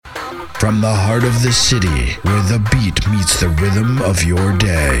From the heart of the city, where the beat meets the rhythm of your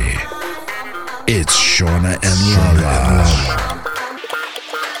day, it's Shawna and LaLa.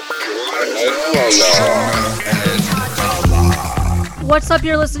 What's up?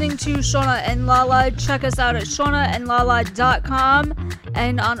 You're listening to Shawna and LaLa. Check us out at shawnaandlala.com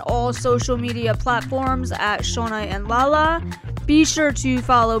and on all social media platforms at Shawna and LaLa. Be sure to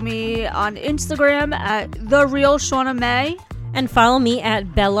follow me on Instagram at TheRealShawnaMay. And follow me at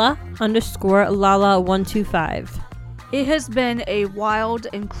Bella_Lala125. It has been a wild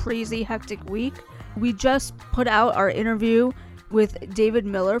and crazy hectic week. We just put out our interview with David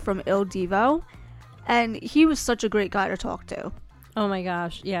Miller from Il Divo, and he was such a great guy to talk to. Oh my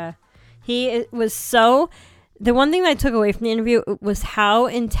gosh, yeah. He was so... The one thing that I took away from the interview was how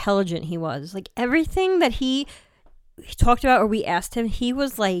intelligent he was. Like, everything that he talked about or we asked him, he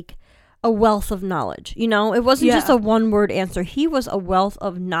was like a wealth of knowledge. You know, it wasn't just a one-word answer. He was a wealth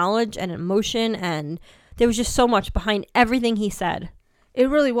of knowledge and emotion, and there was just so much behind everything he said.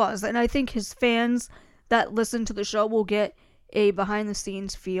 It really was, and I think his fans that listen to the show will get a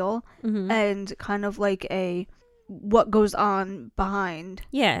behind-the-scenes feel and kind of like a what goes on behind.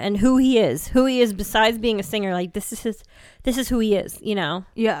 Yeah, and who he is besides being a singer. Like, this is who he is, you know?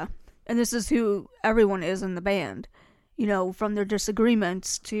 Yeah, and this is who everyone is in the band, you know, from their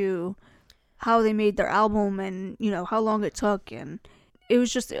disagreements to how they made their album and, you know, how long it took. And it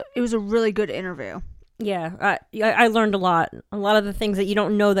was a really good interview. Yeah, I learned a lot of the things that you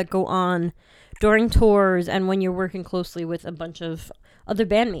don't know that go on during tours and when you're working closely with a bunch of other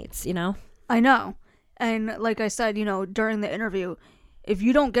bandmates, you know? I know. And like I said, you know, during the interview, if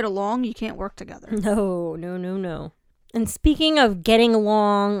you don't get along, you can't work together. No. And speaking of getting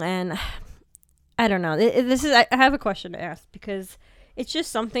along, and I don't know, I have a question to ask because it's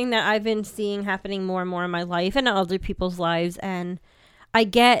just something that I've been seeing happening more and more in my life and in other people's lives. And I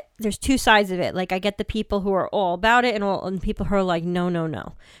get there's two sides of it. Like, I get the people who are all about it and people who are like,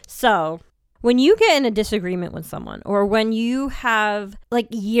 no. So when you get in a disagreement with someone, or when you have like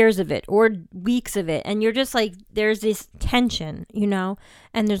years of it or weeks of it, and you're just like, there's this tension, you know,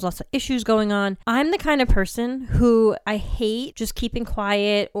 and there's lots of issues going on. I'm the kind of person who I hate just keeping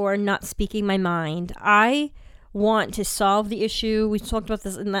quiet or not speaking my mind. I want to solve the issue. We talked about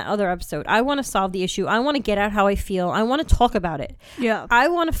this in that other episode. I want to solve the issue. I want to get out how I feel. I want to talk about it. Yeah. I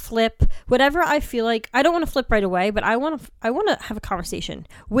want to flip whatever I feel like. I don't want to flip right away, but I want to have a conversation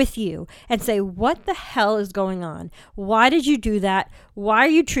with you and say, what the hell is going on? Why did you do that? Why are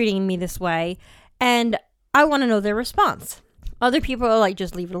you treating me this way? And I want to know their response. Other people are like,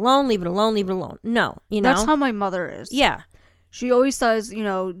 just leave it alone. No, you know. That's how my mother is. Yeah. She always says, you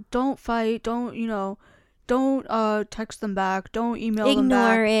know, don't fight. Don't text them back. Don't email them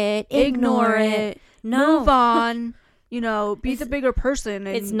back. Ignore it. No. Move on. You know, be the bigger person.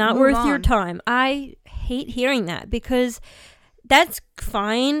 And it's not worth your time. I hate hearing that because that's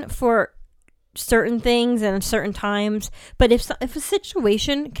fine for certain things and certain times. But if a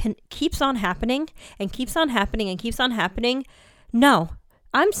situation keeps on happening, no,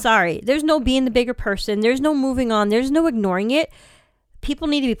 I'm sorry. There's no being the bigger person. There's no moving on. There's no ignoring it. People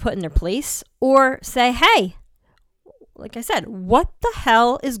need to be put in their place or say, hey, like I said, what the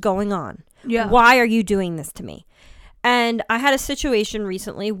hell is going on? Yeah. Why are you doing this to me? And I had a situation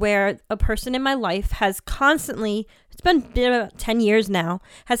recently where a person in my life has constantly, it's been about 10 years now,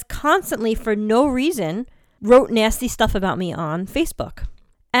 has constantly, for no reason, wrote nasty stuff about me on Facebook.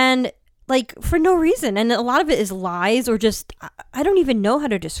 And like, for no reason. And a lot of it is lies or just, I don't even know how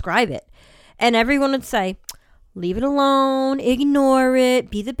to describe it. And everyone would say, leave it alone, ignore it,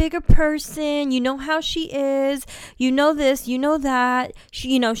 be the bigger person, you know how she is, you know this, you know that,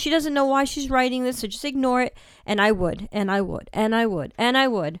 she doesn't know why she's writing this, so just ignore it. And I would.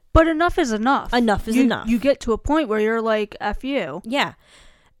 But enough is enough. Enough is enough. You get to a point where you're like, F you. Yeah.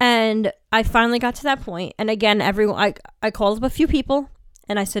 And I finally got to that point. And again, I called up a few people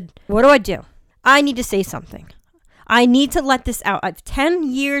and I said, what do? I need to say something. I need to let this out. I have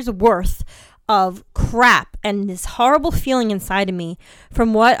 10 years worth of crap and this horrible feeling inside of me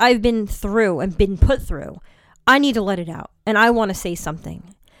from what I've been through and been put through. I need to let it out and I want to say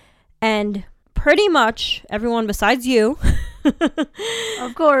something. And pretty much everyone besides you,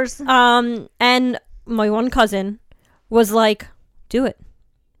 of course, and my one cousin was like, do it,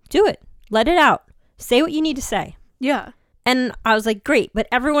 let it out, say what you need to say. Yeah. And I was like, great. But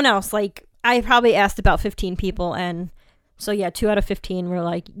everyone else, like, I probably asked about 15 people, and so yeah, 2 out of 15 were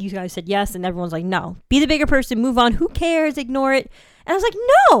like, you guys said yes, and everyone's like, no. Be the bigger person, move on, who cares, ignore it. And I was like,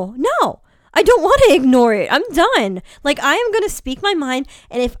 no, I don't want to ignore it. I'm done. Like, I am going to speak my mind,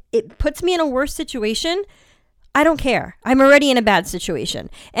 and if it puts me in a worse situation, I don't care. I'm already in a bad situation.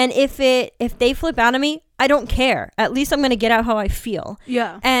 And if they flip out on me, I don't care. At least I'm going to get out how I feel.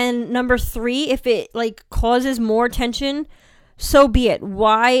 Yeah. And number 3, if it like causes more tension, so be it.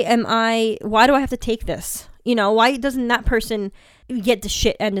 Why do I have to take this? You know, why doesn't that person get the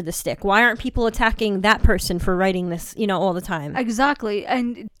shit end of the stick? Why aren't people attacking that person for writing this, you know, all the time? Exactly.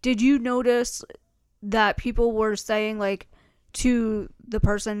 And did you notice that people were saying like to the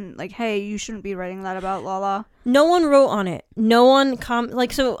person like, hey, you shouldn't be writing that about LaLa? No one wrote on it. No one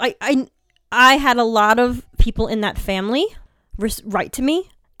so I had a lot of people in that family write to me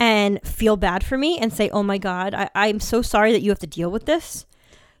and feel bad for me and say, oh my God, I'm so sorry that you have to deal with this.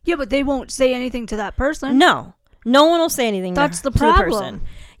 Yeah, but they won't say anything to that person. No one will say anything. That's the to problem. the person.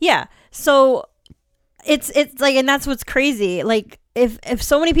 Yeah. So it's like, and that's what's crazy. Like if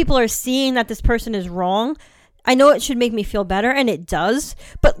so many people are seeing that this person is wrong, I know it should make me feel better, and it does,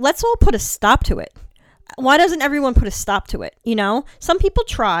 but let's all put a stop to it. Why doesn't everyone put a stop to it? You know, some people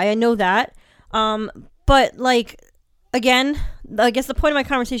try, I know that. But like, again, I guess the point of my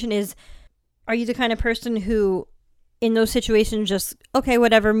conversation is, are you the kind of person who in those situations just, okay,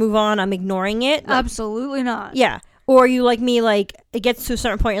 whatever, move on, I'm ignoring it? Like, absolutely not. Yeah. Or are you like me, like it gets to a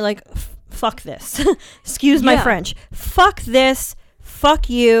certain point, you're like, fuck this. Excuse my French. Fuck this. Fuck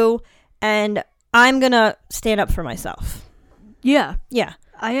you. And I'm going to stand up for myself. Yeah. Yeah.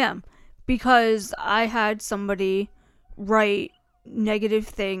 I am. Because I had somebody write negative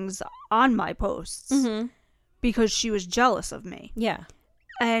things on my posts because she was jealous of me. Yeah.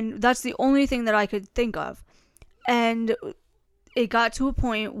 And that's the only thing that I could think of. And it got to a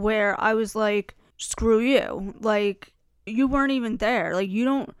point where I was like, screw you. Like, you weren't even there. Like, you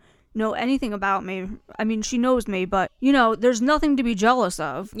don't know anything about me. I mean, she knows me, but, you know, there's nothing to be jealous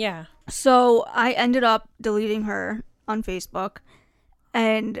of. Yeah. So I ended up deleting her on Facebook,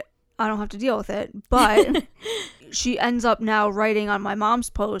 and I don't have to deal with it. But she ends up now writing on my mom's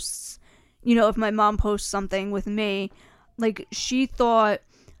posts. You know, if my mom posts something with me, like, she thought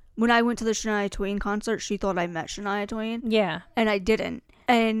when I went to the Shania Twain concert, she thought I met Shania Twain. Yeah. And I didn't.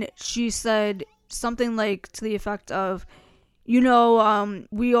 And she said something like to the effect of, you know,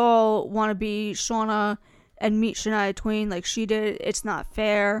 we all want to be Shawna and meet Shania Twain like she did. It's not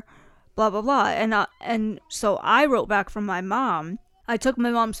fair, blah, blah, blah. And so I wrote back from my mom. I took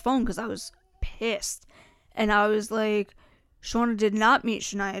my mom's phone because I was pissed. And I was like, Shawna did not meet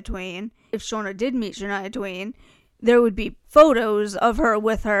Shania Twain. If Shawna did meet Shania Twain, there would be photos of her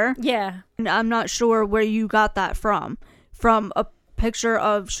with her. Yeah. And I'm not sure where you got that from a picture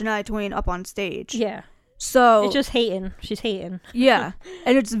of Shania Twain up on stage. Yeah. So it's just hating. She's hating. Yeah.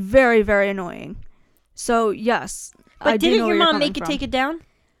 And it's very, very annoying. So, yes. But didn't your mom make you take it down?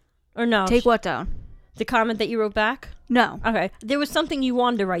 Or no? Take what down? The comment that you wrote back? No. Okay. There was something you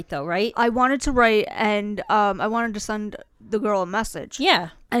wanted to write, though, right? I wanted to write, and I wanted to send the girl a message. Yeah.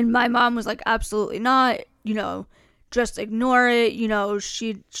 And my mom was like, absolutely not. You know, just ignore it. You know,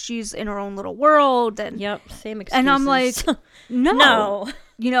 she's in her own little world. And yep. Same excuses. And I'm like, no. No.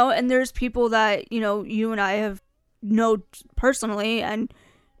 You know, and there's people that, you know, you and I have known personally and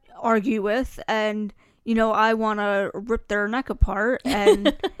argue with, and, you know, I want to rip their neck apart,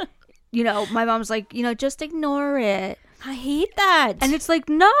 and, you know, my mom's like, you know, just ignore it. I hate that. And it's like,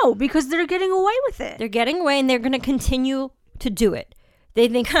 no, because they're getting away with it. They're getting away, and they're going to continue to do it. They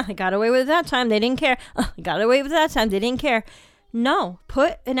think, I got away with it that time, they didn't care. I got away with it that time, they didn't care. No,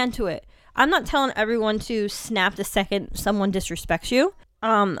 put an end to it. I'm not telling everyone to snap the second someone disrespects you.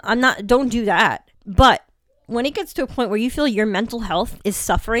 Don't do that. But when it gets to a point where you feel your mental health is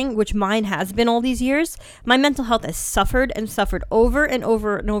suffering, which mine has been all these years, my mental health has suffered and suffered over and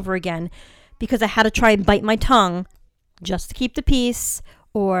over and over again because I had to try and bite my tongue just to keep the peace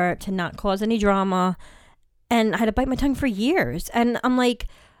or to not cause any drama. And I had to bite my tongue for years. And I'm like,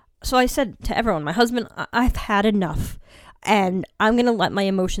 so I said to everyone, my husband, I've had enough and I'm going to let my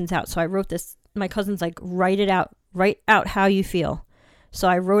emotions out. So I wrote this. My cousin's like, write out how you feel. So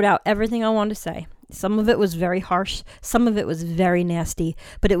I wrote out everything I wanted to say. Some of it was very harsh. Some of it was very nasty.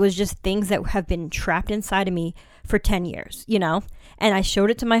 But it was just things that have been trapped inside of me for 10 years, you know? And I showed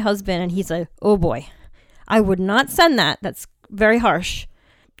it to my husband, and he's like, oh boy, I would not send that. That's very harsh.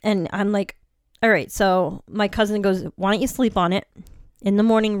 And I'm like, all right. So my cousin goes, why don't you sleep on it? In the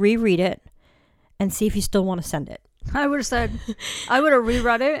morning, reread it and see if you still want to send it. I would have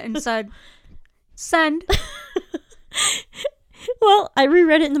reread it and said, send. Well, I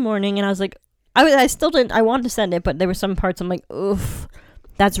reread it in the morning, and I was like, I still didn't, I wanted to send it, but there were some parts I'm like, oof,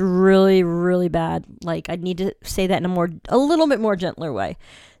 that's really, really bad. Like, I need to say that in a little bit more gentler way.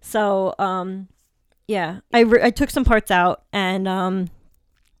 So, yeah, I took some parts out, and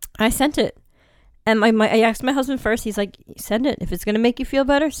I sent it. And I asked my husband first. He's like, send it. If it's going to make you feel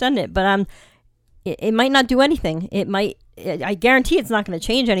better, send it. But it might not do anything. I guarantee it's not going to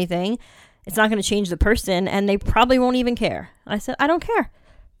change anything. It's not going to change the person, and they probably won't even care. I said, I don't care.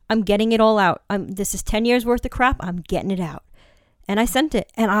 I'm getting it all out. This is 10 years worth of crap. I'm getting it out. And I sent it.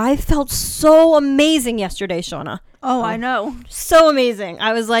 And I felt so amazing yesterday, Shawna. Oh, I know. So amazing.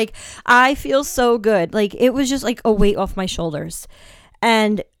 I was like, I feel so good. Like, it was just like a weight off my shoulders.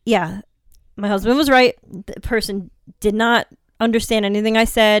 And yeah, my husband was right. The person did not understand anything I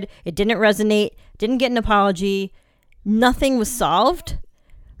said. It didn't resonate. Didn't get an apology. Nothing was solved.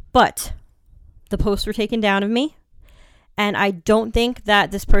 But the posts were taken down of me. And I don't think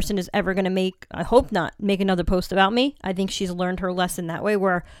that this person is ever going to I hope not, make another post about me. I think she's learned her lesson that way,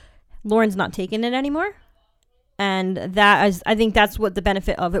 where Lauren's not taking it anymore. And I think that's what the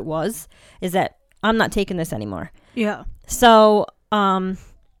benefit of it was, is that I'm not taking this anymore. Yeah. So,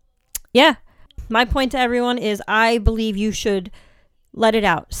 yeah. My point to everyone is I believe you should let it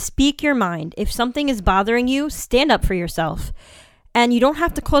out. Speak your mind. If something is bothering you, stand up for yourself. And you don't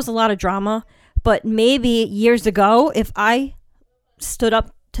have to cause a lot of drama. But maybe years ago, if I stood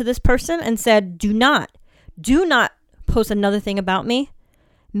up to this person and said, do not post another thing about me,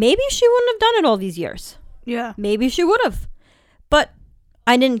 maybe she wouldn't have done it all these years. Yeah. Maybe she would have. But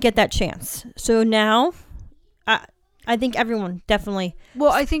I didn't get that chance. So now, I think everyone definitely...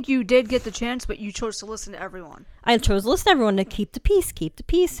 Well, I think you did get the chance, but you chose to listen to everyone. I chose to listen to everyone, to keep the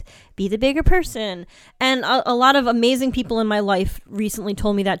peace, be the bigger person. And a lot of amazing people in my life recently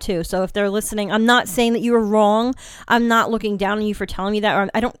told me that too. So if they're listening, I'm not saying that you were wrong. I'm not looking down on you for telling me that, or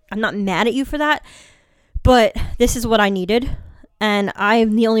I'm not mad at you for that. But this is what I needed. And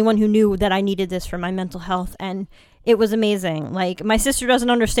I'm the only one who knew that I needed this for my mental health. And it was amazing. Like, my sister doesn't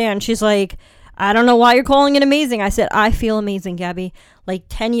understand. She's like, I don't know why you're calling it amazing. I said, I feel amazing, Gabby. Like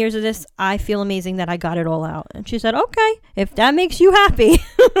 10 years of this, I feel amazing that I got it all out. And she said, okay, if that makes you happy.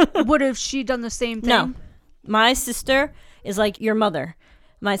 Would have she done the same thing? No. My sister is like your mother.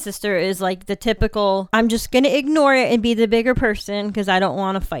 My sister is like the typical, I'm just going to ignore it and be the bigger person because I don't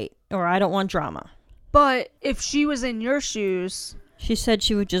want to fight or I don't want drama. But if she was in your shoes... She said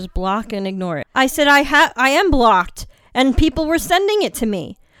she would just block and ignore it. I said, I am blocked and people were sending it to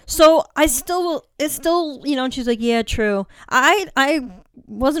me. So it's still, and she's like, yeah, true. I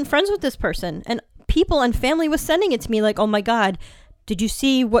wasn't friends with this person, and people and family was sending it to me like, oh my God, did you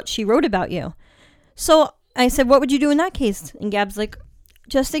see what she wrote about you? So I said, what would you do in that case? And Gab's like,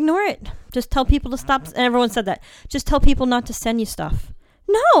 just ignore it. Just tell people to stop. And everyone said that. Just tell people not to send you stuff.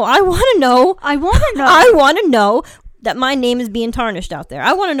 No, I want to know. I want to know that my name is being tarnished out there.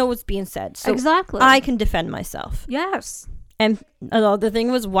 I want to know what's being said. So exactly. I can defend myself. Yes. And the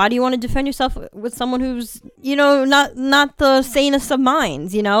thing was, why do you want to defend yourself with someone who's, not the sanest of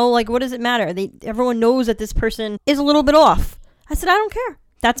minds, Like, what does it matter? Everyone knows that this person is a little bit off. I said, I don't care.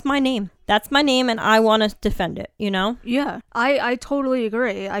 That's my name. And I want to defend it, Yeah, I totally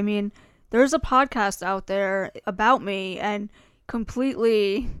agree. I mean, there's a podcast out there about me, and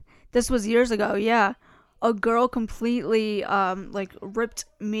completely, this was years ago, yeah. A girl completely, ripped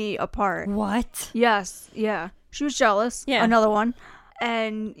me apart. What? Yes, yeah. She was jealous. Yeah. Another one.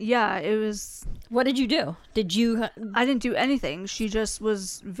 And yeah, it was... What did you do? I didn't do anything. She just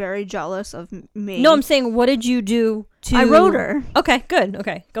was very jealous of me. No, I'm saying, what did you do to... I wrote her. Okay, good.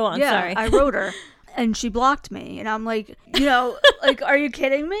 Okay, go on. Yeah, sorry. I wrote her. And she blocked me. And I'm like, like, are you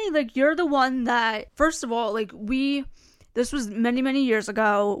kidding me? Like, you're the one that... First of all, like, this was many, many years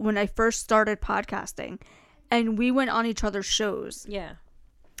ago when I first started podcasting. And we went on each other's shows. Yeah.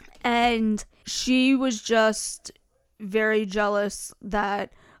 And she was just very jealous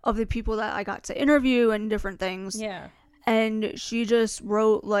of the people that I got to interview and different things. Yeah. And she just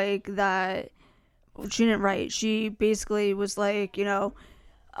wrote like that. She didn't write. She basically was like,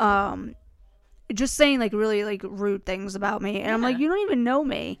 just saying like really like rude things about me. And I'm like, you don't even know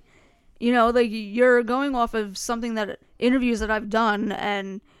me. Like you're going off of interviews that I've done,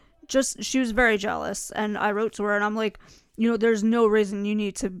 and just, she was very jealous. And I wrote to her and I'm like, there's no reason you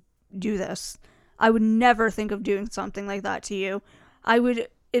need to do this. I would never think of doing something like that to you. I would,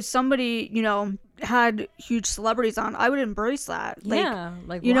 if somebody, had huge celebrities on, I would embrace that. Like, yeah.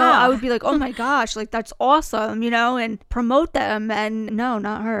 Like, wow. I would be like, oh my gosh, like that's awesome, and promote them. And no,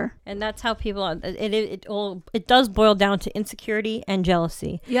 not her. And that's how people are. It does boil down to insecurity and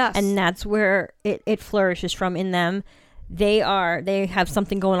jealousy. Yes. And that's where it flourishes from in them. They have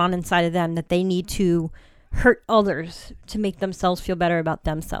something going on inside of them that they need to hurt others to make themselves feel better about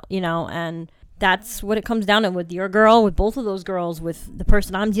themselves, and that's what it comes down to with your girl, with both of those girls, with the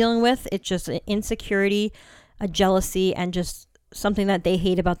person I'm dealing with. It's just an insecurity, a jealousy, and just something that they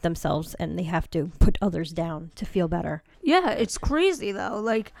hate about themselves and they have to put others down to feel better. Yeah, it's crazy though.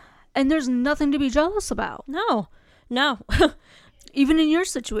 Like, and there's nothing to be jealous about. No. Even in your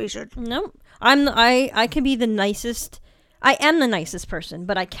situation. No. I can be the nicest. I am the nicest person,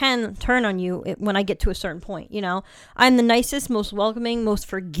 but I can turn on you when I get to a certain point, you know? I'm the nicest, most welcoming, most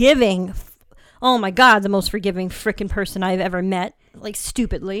forgiving. Oh my God, the most forgiving freaking person I've ever met. Like,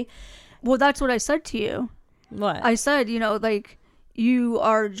 stupidly. Well, that's what I said to you. What? I said, you know, like, you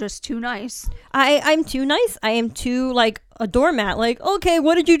are just too nice. I'm too nice. I am too, like, a doormat. Like, okay,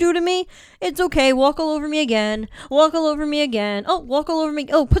 what did you do to me? It's okay. Walk all over me again. Walk all over me again. Oh, walk all over me.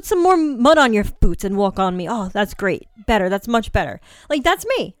 Oh, put some more mud on your boots and walk on me. Oh, that's great. Better. That's much better. Like, that's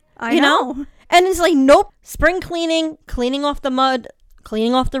me. I know. And it's like, nope. Spring cleaning, cleaning off the mud,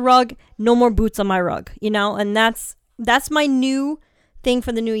 cleaning off the rug. No more boots on my rug, you know? And that's my new thing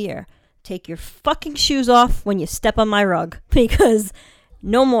for the new year. Take your fucking shoes off when you step on my rug, because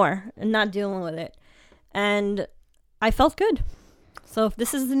no more. I'm not dealing with it. And I felt good. So if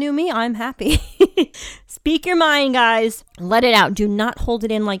this is the new me, I'm happy. Speak your mind, guys. Let it out. Do not hold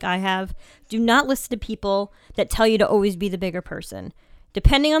it in like I have. Do not listen to people that tell you to always be the bigger person.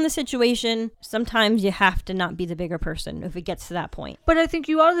 Depending on the situation, sometimes you have to not be the bigger person if it gets to that point. But I think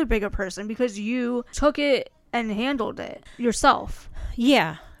you are the bigger person because you took it and handled it yourself.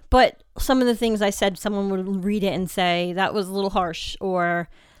 Yeah. But some of the things I said, someone would read it and say, that was a little harsh, or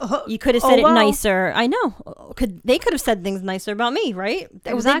you could have said it nicer. I know. They could have said things nicer about me, right?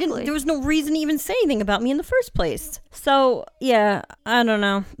 Exactly. There was no reason to even say anything about me in the first place. So, yeah, I don't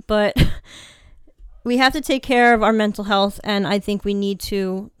know. But we have to take care of our mental health, and I think we need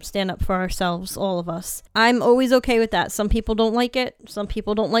to stand up for ourselves, all of us. I'm always okay with that. Some people don't like it. Some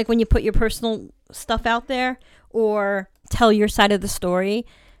people don't like when you put your personal stuff out there or tell your side of the story.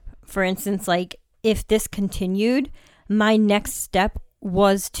 For instance, like, if this continued, my next step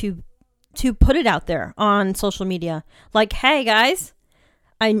was to put it out there on social media. Like, hey, guys,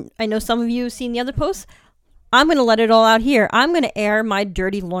 I know some of you have seen the other posts. I'm going to let it all out here. I'm going to air my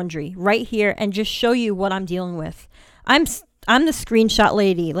dirty laundry right here and just show you what I'm dealing with. I'm the screenshot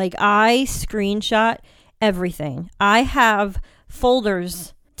lady. Like, I screenshot everything. I have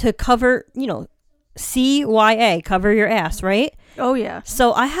folders to cover, you know, CYA, cover your ass, right? Oh, yeah.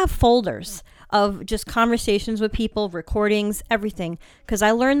 So I have folders of just conversations with people, recordings, everything. Because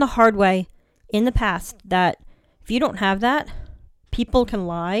I learned the hard way in the past that if you don't have that, people can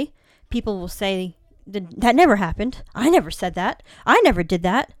lie. People will say, that never happened. I never said that. I never did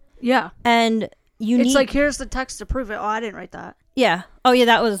that. Yeah. And it's like, here's the text to prove it. Oh, I didn't write that. Yeah. Oh, yeah,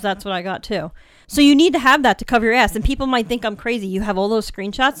 that's what I got too. So you need to have that to cover your ass. And people might think I'm crazy. You have all those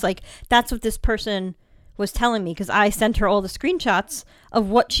screenshots. Like, that's what this person was telling me, because I sent her all the screenshots of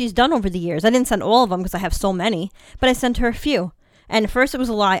what she's done over the years. I didn't send all of them because I have so many, but I sent her a few. And at first it was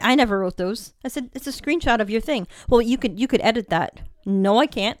a lie. I never wrote those. I said, it's a screenshot of your thing. Well, you could edit that. No, I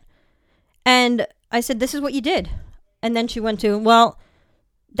can't. And I said, this is what you did. And then she went to, well,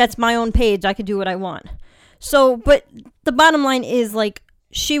 that's my own page. I could do what I want. So, but the bottom line is, like,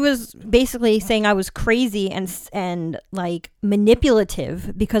 she was basically saying I was crazy and like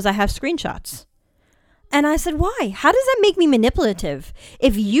manipulative because I have screenshots. And I said, why? How does that make me manipulative?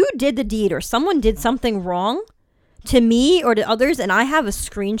 If you did the deed or someone did something wrong to me or to others and I have a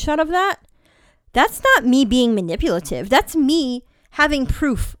screenshot of that, that's not me being manipulative. That's me having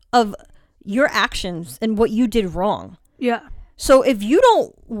proof of your actions and what you did wrong. Yeah. So if you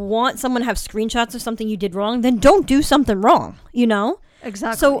don't want someone to have screenshots of something you did wrong, then don't do something wrong, you know?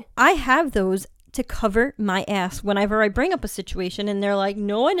 Exactly. So I have those to cover my ass whenever I bring up a situation and they're like,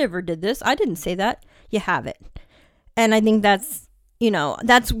 no, I never did this. I didn't say that. You have it. And I think that's, you know,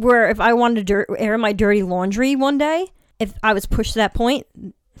 that's where if I wanted to air my dirty laundry one day, if I was pushed to that point,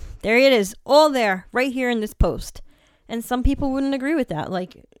 there it is, all there, right here in this post. And some people wouldn't agree with that,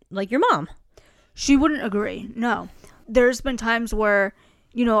 like your mom. She wouldn't agree, no. There's been times where,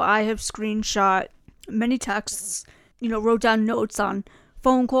 you know, I have screenshot many texts, you know, wrote down notes on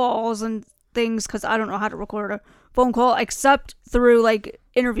phone calls and things because I don't know how to record a phone call except through, like,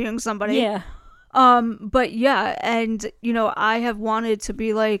 interviewing somebody. Yeah. But yeah, and, you know, I have wanted to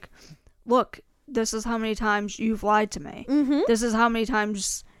be like, look, this is how many times you've lied to me. Mm-hmm. This is how many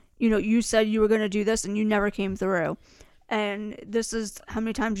times, you know, you said you were going to do this and you never came through. And this is how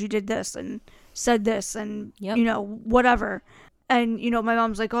many times you did this and said this and, you know, whatever. And, you know, my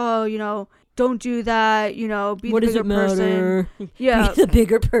mom's like, oh, you know, don't do that, you know, be the bigger person. Yeah. Be the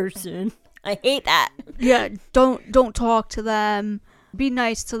bigger person. I hate that. Yeah, don't talk to them. Be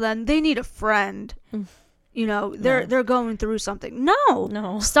nice to them. They need a friend. You know, they're going through something. No.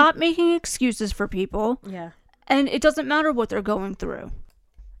 No. Stop making excuses for people. Yeah. And it doesn't matter what they're going through.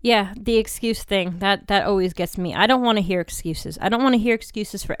 Yeah, the excuse thing, that always gets me. I don't want to hear excuses. I don't want to hear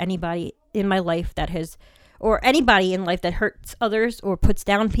excuses for anybody in my life that has, or anybody in life that hurts others or puts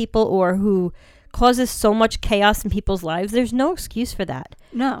down people or who causes so much chaos in people's lives. There's no excuse for that.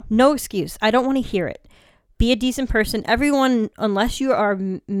 No. No excuse. I don't want to hear it. Be a decent person. Everyone, unless you are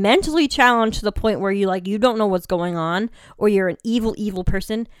mentally challenged to the point where you don't know what's going on, or you're an evil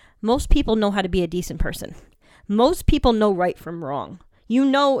person, most people know how to be a decent person. Most people know right from wrong. You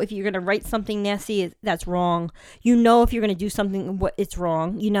know if you're going to write something nasty, that's wrong. You know if you're going to do something, it's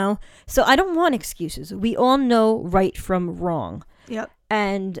wrong, So I don't want excuses. We all know right from wrong. Yep.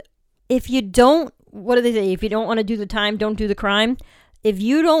 And if you don't, what do they say? If you don't want to do the time, don't do the crime. If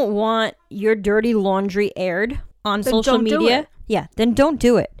you don't want your dirty laundry aired on social media, then don't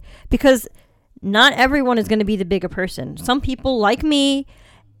do it. Because not everyone is going to be the bigger person. Some people like me,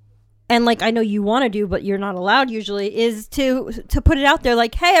 and I know you want to do, but you're not allowed usually, is to put it out there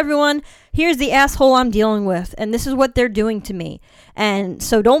like, hey, everyone, here's the asshole I'm dealing with, and this is what they're doing to me. And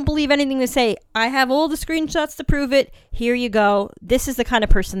so don't believe anything they say. I have all the screenshots to prove it. Here you go. This is the kind of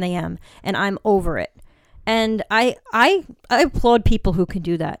person I am, and I'm over it. And I applaud people who can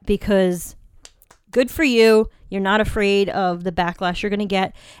do that, because good for you. You're not afraid of the backlash you're going to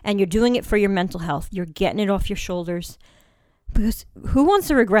get, and you're doing it for your mental health. You're getting it off your shoulders. Because who wants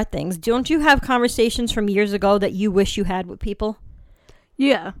to regret things? Don't you have conversations from years ago that you wish you had with people?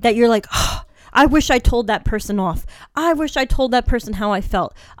 Yeah. That you're like, oh, I wish I told that person off. I wish I told that person how I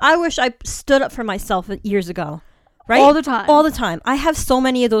felt. I wish I stood up for myself years ago. Right? All the time. All the time. I have so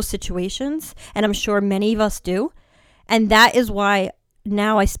many of those situations, and I'm sure many of us do. And that is why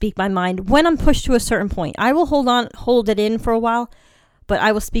now I speak my mind. When I'm pushed to a certain point, I will hold it in for a while, but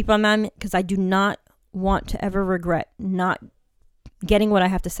I will speak my mind because I do not want to ever regret not getting what I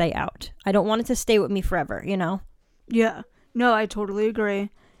have to say out. I don't want it to stay with me forever, Yeah. No, I totally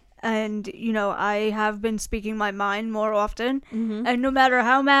agree. And, I have been speaking my mind more often. Mm-hmm. And no matter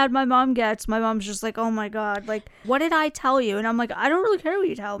how mad my mom gets, my mom's just like, oh my God, what did I tell you? And I'm like, I don't really care what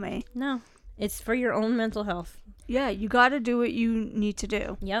you tell me. No, it's for your own mental health. Yeah, you got to do what you need to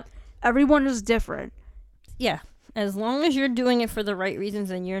do. Yep. Everyone is different. Yeah. As long as you're doing it for the right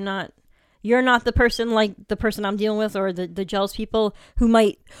reasons, and you're not the person like the person I'm dealing with, or the jealous people who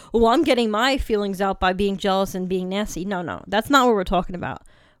might, I'm getting my feelings out by being jealous and being nasty. No, that's not what we're talking about.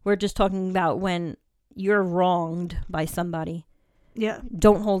 We're just talking about when you're wronged by somebody. Yeah.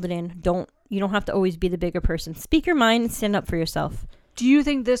 Don't hold it in. You don't have to always be the bigger person. Speak your mind and stand up for yourself. Do you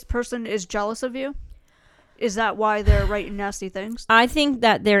think this person is jealous of you? Is that why they're writing nasty things? I think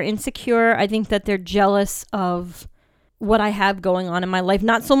that they're insecure. I think that they're jealous of what I have going on in my life.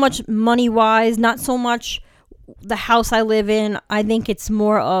 Not so much money-wise, not so much the house I live in. I think it's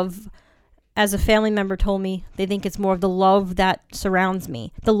more of, as a family member told me, they think it's more of the love that surrounds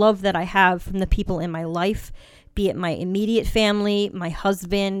me, the love that I have from the people in my life, be it my immediate family, my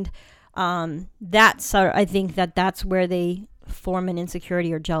husband. I think that's where they form an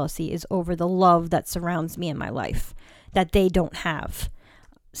insecurity or jealousy, is over the love that surrounds me in my life that they don't have.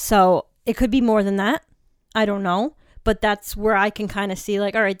 So it could be more than that. I don't know. But that's where I can kind of see, all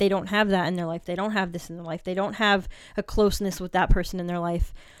right, they don't have that in their life. They don't have this in their life. They don't have a closeness with that person in their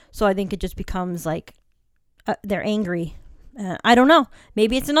life. So I think it just becomes they're angry. I don't know.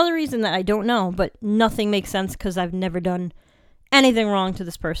 Maybe it's another reason that I don't know, but nothing makes sense because I've never done anything wrong to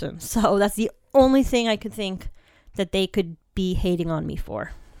this person. So that's the only thing I could think that they could be hating on me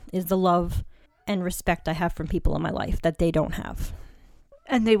for, is the love and respect I have from people in my life that they don't have.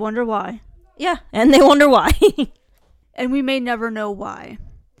 And they wonder why. Yeah, and they wonder why. And we may never know why.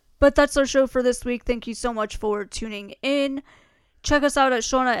 But that's our show for this week. Thank you so much for tuning in. Check us out at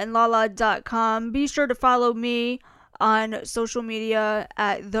ShawnaandLaLa.com. Be sure to follow me on social media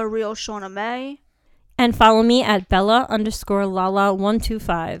at TheRealShawnaMay. And follow me at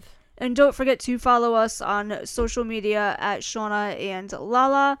Bella_Lala125. And don't forget to follow us on social media at Shawna and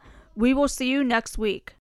LaLa. We will see you next week.